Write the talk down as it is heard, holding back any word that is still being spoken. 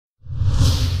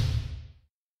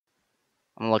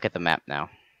I'm gonna look at the map now.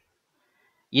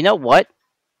 You know what?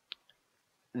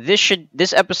 This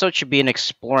episode should be an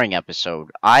exploring episode.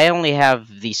 I only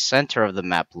have the center of the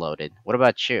map loaded. What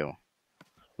about you?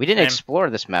 We didn't Same. explore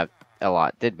this map a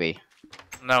lot, did we?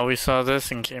 No, we saw this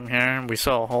and came here. We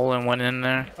saw a hole and went in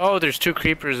there. Oh, there's 2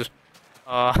 creepers.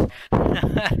 I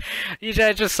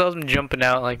just saw them jumping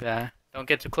out like that. Don't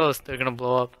get too close, they're gonna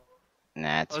blow up.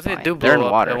 Nah, it's Oh, fine. they do They're blow in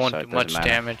up, water, they won't so do it much doesn't matter.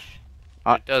 damage.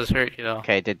 It does hurt you though.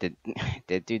 Okay, did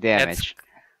do damage.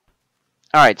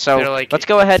 Alright, so like let's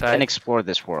go ahead inside. and explore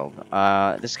this world.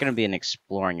 This is gonna be an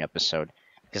exploring episode.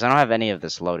 Because I don't have any of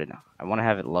this loaded. I want to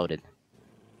have it loaded.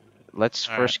 Let's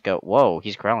first go... Whoa,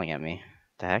 he's growling at me.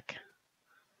 The heck?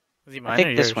 Was he mine I or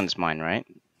think this yours? one's mine, right?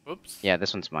 Oops. Yeah,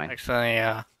 this one's mine. Actually,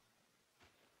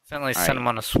 accidentally sent Alright, him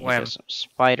on a swim. Some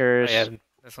spiders. Oh, yeah,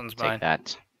 this one's mine. Take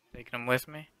that. Taking him with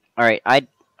me. Alright,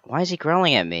 why is he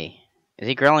growling at me? Is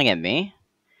he growling at me?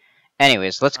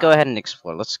 Anyways, let's go ahead and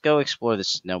explore. Let's go explore the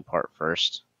snow part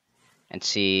first. And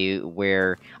see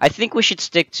where... I think we should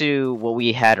stick to what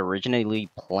we had originally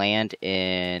planned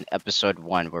in episode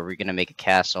 1, where we're going to make a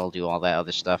castle, do all that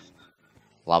other stuff.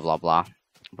 Blah, blah, blah.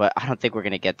 But I don't think we're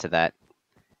going to get to that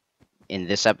in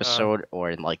this episode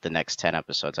or in, like, the next 10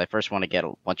 episodes. I first want to get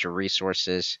a bunch of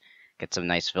resources, get some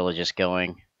nice villages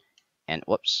going, and...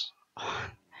 Whoops. I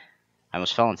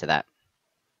almost fell into that.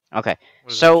 Okay,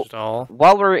 so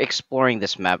while we're exploring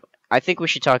this map, I think we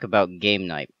should talk about game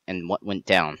night and what went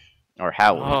down. Or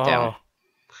how it went down.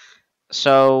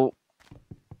 So,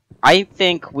 I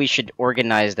think we should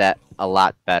organize that a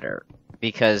lot better.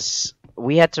 Because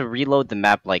we had to reload the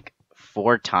map like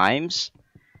 4 times.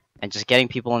 And just getting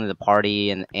people into the party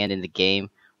and in the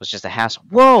game was just a hassle.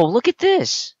 Whoa, look at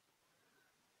this!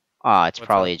 Ah, it's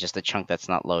probably just a chunk that's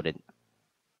not loaded.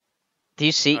 Do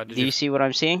you see? Do you see what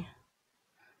I'm seeing?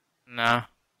 No.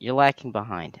 You're lacking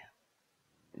behind.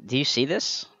 Do you see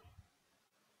this?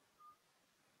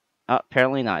 Oh,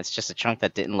 apparently not. It's just a chunk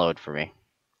that didn't load for me.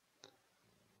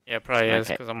 Yeah, it probably is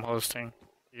because I'm hosting.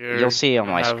 You'll see on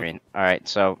my screen. Alright,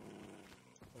 so...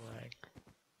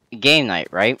 Game night,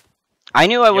 right? I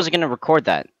knew I wasn't going to record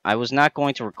that. I was not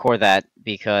going to record that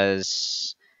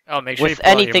because... Oh, make sure you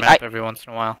pull out your map every once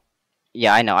in a while.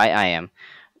 Yeah, I know. I am.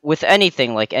 With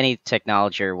anything, like any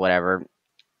technology or whatever,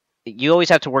 you always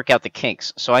have to work out the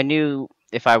kinks. So I knew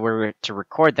if I were to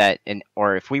record that,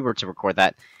 or if we were to record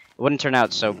that, it wouldn't turn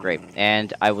out so great,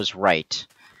 and I was right.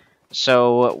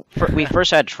 So, we first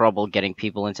had trouble getting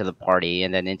people into the party,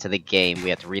 and then into the game. We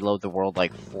had to reload the world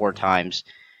like 4 times,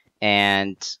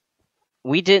 and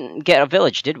we didn't get a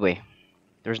village, did we?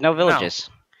 There was no villages.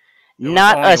 No.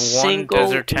 Not a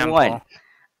single one.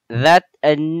 That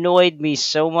annoyed me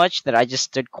so much that I just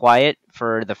stood quiet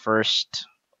for the first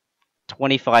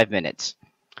 25 minutes.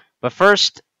 But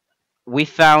first... we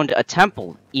found a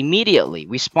temple immediately.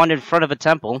 We spawned in front of a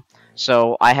temple,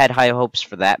 so I had high hopes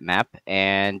for that map,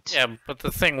 and... Yeah, but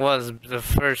the thing was, the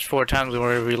first 4 times we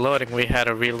were reloading, we had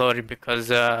to reload it because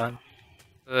the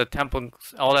temple,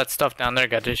 all that stuff down there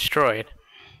got destroyed.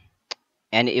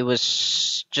 And it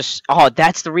was just... Oh,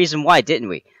 that's the reason why, didn't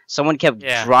we? Someone kept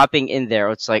dropping in there.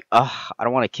 It's like, ugh, I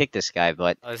don't want to kick this guy,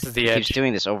 but this is the he edge. keeps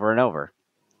doing this over and over.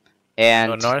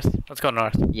 And... Go north? Let's go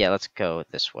north. Yeah, let's go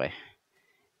this way.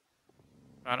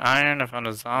 Found iron, I found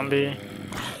a zombie.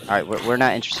 Alright, we're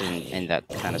not interested in that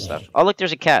kind of stuff. Oh, look,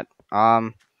 there's a cat.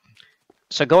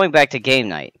 So going back to game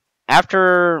night.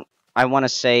 After, I want to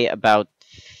say, about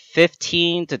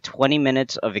 15 to 20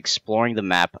 minutes of exploring the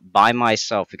map by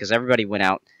myself, because everybody went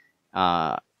out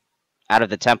of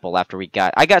the temple after we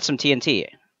got... I got some TNT,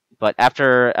 but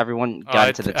after everyone got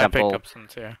into the temple, picked up some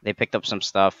too. They picked up some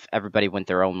stuff, everybody went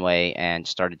their own way and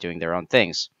started doing their own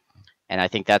things. And I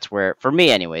think that's where, for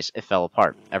me anyways, it fell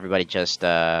apart. Everybody just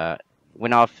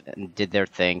went off and did their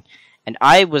thing. And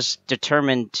I was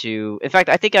determined to... In fact,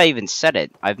 I think I even said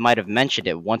it. I might have mentioned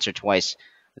it once or twice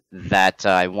that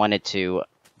I wanted to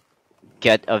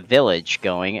get a village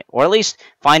going. Or at least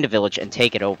find a village and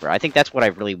take it over. I think that's what I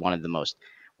really wanted the most.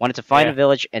 Wanted to find a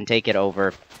village and take it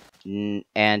over.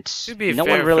 And to be no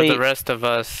fair, one really... for the rest of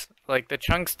us, like, the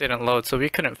chunks didn't load, so we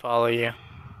couldn't follow you.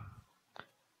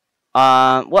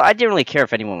 Well, I didn't really care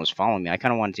if anyone was following me. I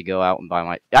kind of wanted to go out and buy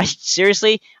my...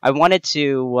 Seriously, I wanted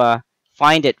to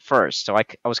find it first. So I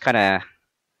was kind of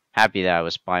happy that I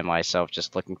was by myself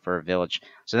just looking for a village.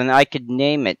 So then I could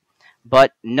name it.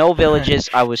 But no villages.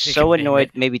 I was so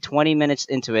annoyed. Maybe 20 minutes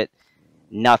into it,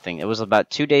 nothing. It was about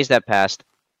 2 days that passed.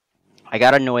 I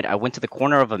got annoyed. I went to the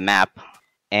corner of a map,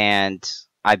 and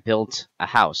I built a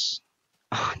house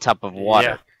on top of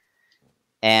water.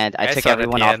 Yeah. And I took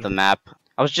everyone off the map.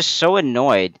 I was just so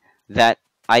annoyed that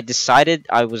I decided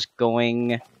I was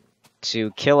going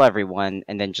to kill everyone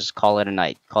and then just call it a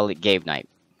night. Call it game night.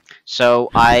 So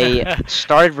I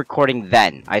started recording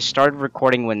then. I started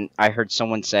recording when I heard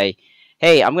someone say,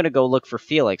 "Hey, I'm gonna go look for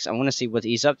Felix. I want to see what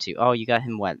he's up to." Oh, you got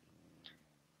him wet.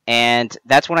 And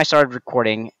that's when I started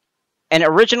recording. And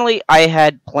originally, I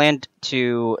had planned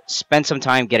to spend some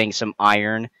time getting some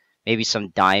iron, maybe some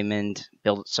diamond,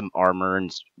 build some armor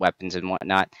and weapons and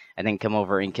whatnot, and then come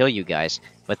over and kill you guys.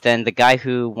 But then the guy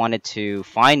who wanted to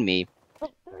find me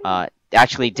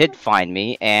actually did find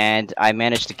me, and I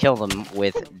managed to kill him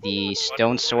with the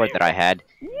stone sword that I had.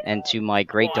 And to my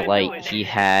great delight, he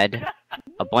had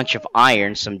a bunch of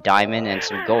iron, some diamond, and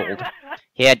some gold.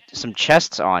 He had some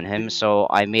chests on him, so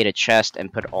I made a chest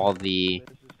and put all the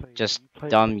just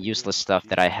dumb, useless stuff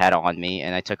that I had on me,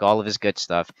 and I took all of his good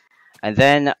stuff. And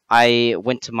then I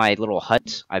went to my little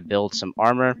hut, I built some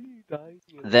armor,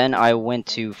 then I went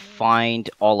to find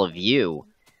all of you,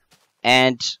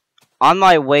 and on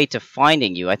my way to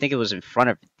finding you, I think it was in front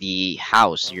of the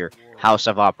house, your house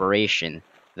of operation,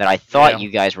 that I thought you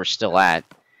guys were still at,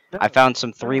 I found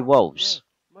some 3 wolves.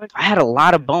 I had a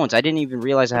lot of bones. I didn't even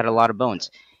realize I had a lot of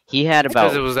bones. He had about...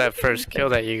 Because it was that first kill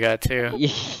that you got, too.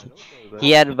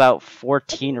 He had about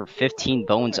 14 or 15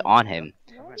 bones on him.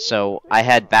 So I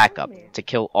had backup to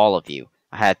kill all of you.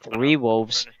 I had 3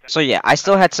 wolves. So yeah, I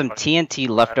still had some TNT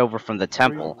left over from the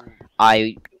temple.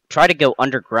 I tried to go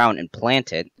underground and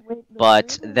plant it,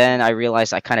 but then I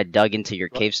realized I kind of dug into your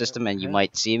cave system and you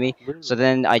might see me. So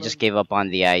then I just gave up on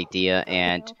the idea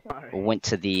and went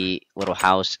to the little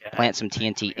house, plant some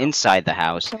TNT inside the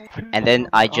house, and then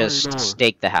I just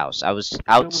staked the house. I was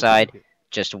outside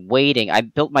just waiting. I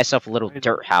built myself a little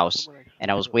dirt house, and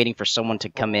I was waiting for someone to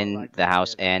come in the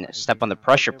house and step on the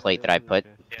pressure plate that I put,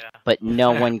 but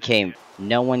no one came.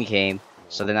 No one came,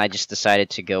 so then I just decided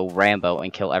to go Rambo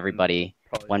and kill everybody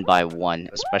one by one,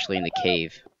 especially in the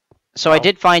cave. So I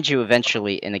did find you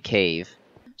eventually in the cave.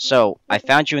 So I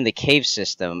found you in the cave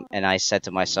system, and I said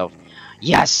to myself,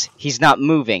 yes, he's not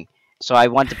moving. So I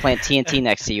wanted to plant TNT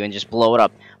next to you and just blow it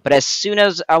up. But as soon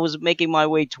as I was making my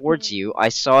way towards you, I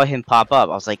saw him pop up.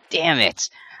 I was like, damn it.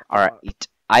 Alright,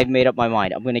 I've made up my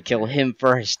mind. I'm going to kill him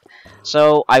first.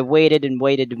 So I waited and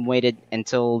waited and waited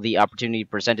until the opportunity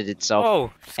presented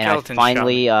itself. And I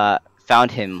finally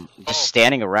found him just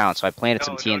standing around. So I planted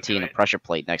some TNT in a pressure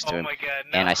plate next to him.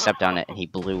 And I stepped on it and he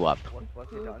blew up.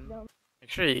 Make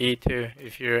sure you eat too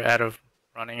if you're out of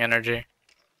running energy.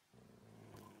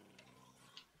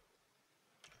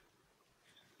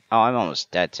 Oh, I'm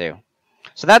almost dead too.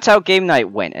 So that's how game night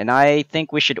went, and I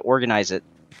think we should organize it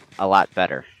a lot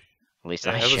better. At least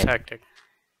I should. It was hectic.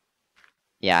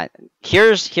 Yeah,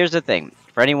 here's the thing.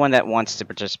 For anyone that wants to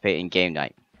participate in game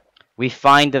night, we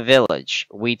find the village,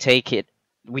 we take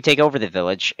over the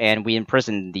village, and we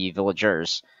imprison the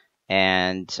villagers.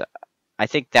 And I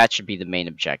think that should be the main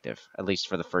objective, at least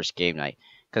for the first game night.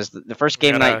 Because the first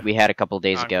game night we had a couple of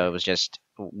days ago, it was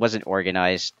wasn't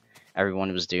organized.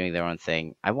 Everyone was doing their own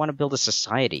thing. I want to build a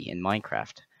society in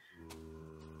Minecraft.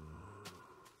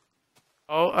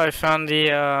 Oh, I found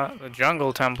the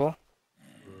jungle temple.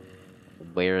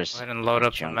 Where is go ahead and load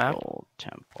up the map.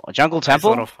 Temple? A jungle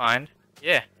temple? Little find.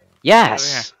 Yeah.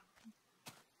 Yes.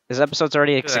 This episode's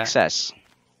already a success.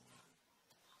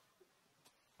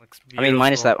 Looks I mean,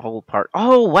 minus that whole part.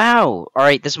 Oh wow! All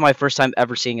right, this is my first time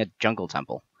ever seeing a jungle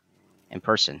temple in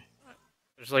person.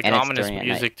 There's like ominous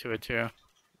music to it too.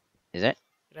 Is it?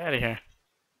 Get out of here.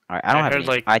 Alright, I don't have any.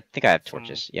 Like, I think I have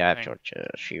torches. Yeah, I have torches.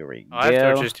 Here we go. I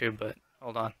have torches too, but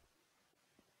hold on.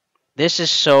 This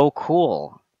is so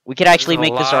cool. We could actually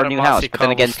make this our new house, but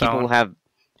then again, people have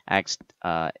asked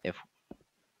if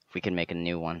we can make a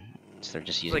new one. So they're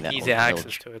just using that easy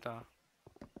access to it though.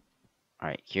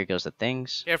 Alright, here goes the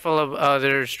things. Careful of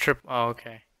there's trip. Oh,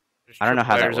 okay. I don't know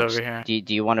how that works. Over here.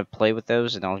 Do you want to play with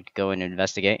those, and I'll go and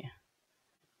investigate?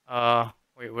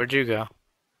 Wait, where'd you go?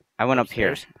 I went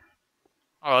upstairs. Up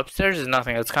here. Oh, upstairs is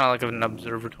nothing. It's kind of like an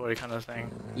observatory kind of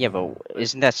thing. Yeah, but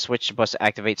isn't that switch supposed to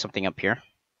activate something up here?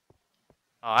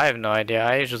 Oh, I have no idea.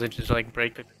 I usually just like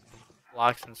break the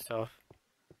blocks and stuff.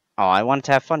 Oh, I wanted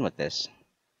to have fun with this.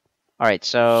 Alright,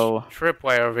 so...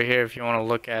 Tripwire over here if you want to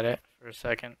look at it for a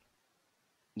second.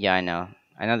 Yeah, I know.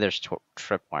 I know there's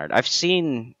tripwired. I've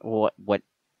seen what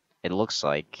it looks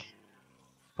like.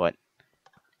 But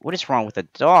what is wrong with the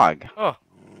dog? Oh.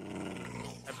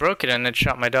 I broke it and it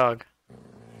shot my dog.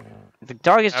 The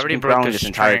dog has been growling this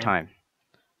entire time.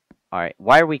 Alright,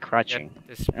 why are we crouching?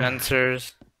 Yep,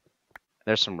 dispensers.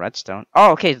 There's some redstone.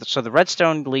 Oh, okay, so the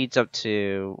redstone leads up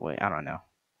to... Wait, I don't know.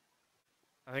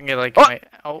 I think it like...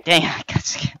 Oh! Dang,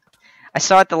 I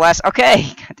saw it the last... Okay!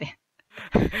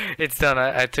 It's done.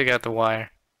 I took out the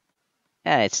wire.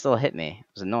 Yeah, it still hit me. It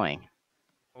was annoying.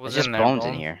 What There's was just in there? bones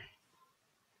in here.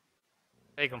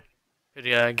 Take them. Could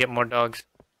get more dogs.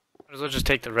 Might as well just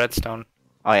take the redstone.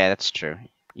 Oh yeah, that's true.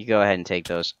 You go ahead and take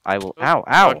those. I will. Oop, Ow!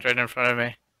 Ow! walked right in front of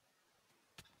me.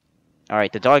 All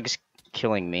right, the dog's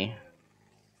killing me.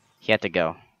 He had to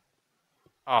go.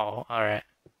 Oh, all right.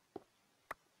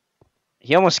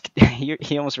 He almost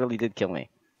he almost really did kill me.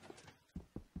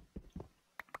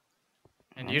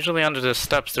 And usually under the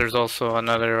steps, there's also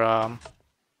another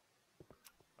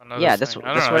Yeah, that's thing.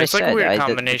 that's what know. I It's like said. a weird the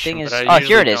combination. thing is, but I oh,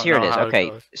 here it usually is. Here it don't know is. how Okay,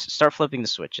 goes. start flipping the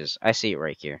switches. I see it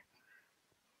right here.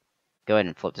 Go ahead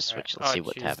and flip the switch. Let's Oh, see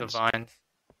what jeez, happens. the vines.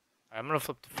 I'm gonna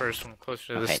flip the first one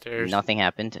closer to the Okay, stairs. nothing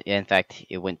happened. In fact,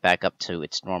 it went back up to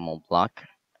its normal block.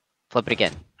 Flip it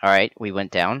again. All right, we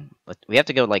went down. But we have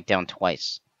to go like down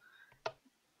twice.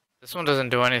 This one doesn't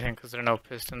do anything because there are no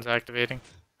pistons activating.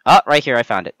 Oh, right here. I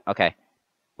found it. Okay.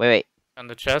 Wait. On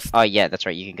the chest. Oh yeah, that's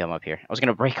right. You can come up here. I was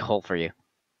gonna break a hole for you.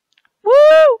 Woo!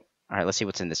 All right, let's see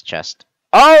what's in this chest.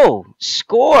 Oh,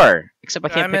 score! Except I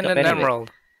can't I'm pick in up an any of it.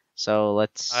 emerald. So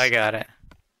let's I got it.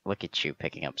 look at you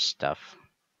picking up stuff.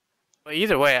 But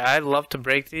either way, I love to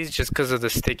break these just because of the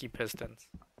sticky pistons.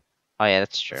 Oh yeah,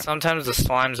 that's true. Sometimes the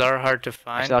slimes are hard to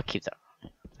find. Actually, I'll keep that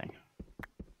thing.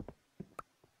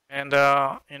 And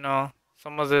you know,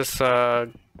 some of this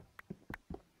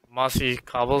mossy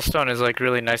cobblestone is like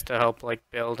really nice to help like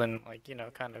build and like, you know,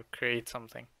 kind of create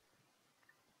something.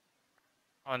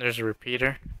 Oh, and there's a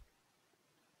repeater.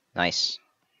 Nice.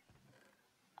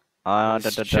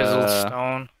 Chiseled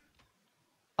stone.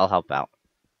 I'll help out.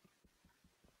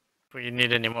 If we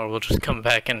need any more, we'll just come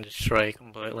back and destroy it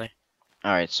completely.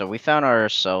 Alright, so we found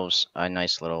ourselves a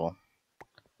nice little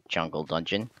jungle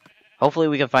dungeon. Hopefully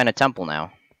we can find a temple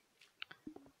now.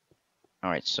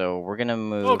 Alright, so we're gonna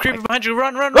move... Oh, creeper behind you!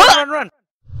 Run, run, Ah! run, run, run!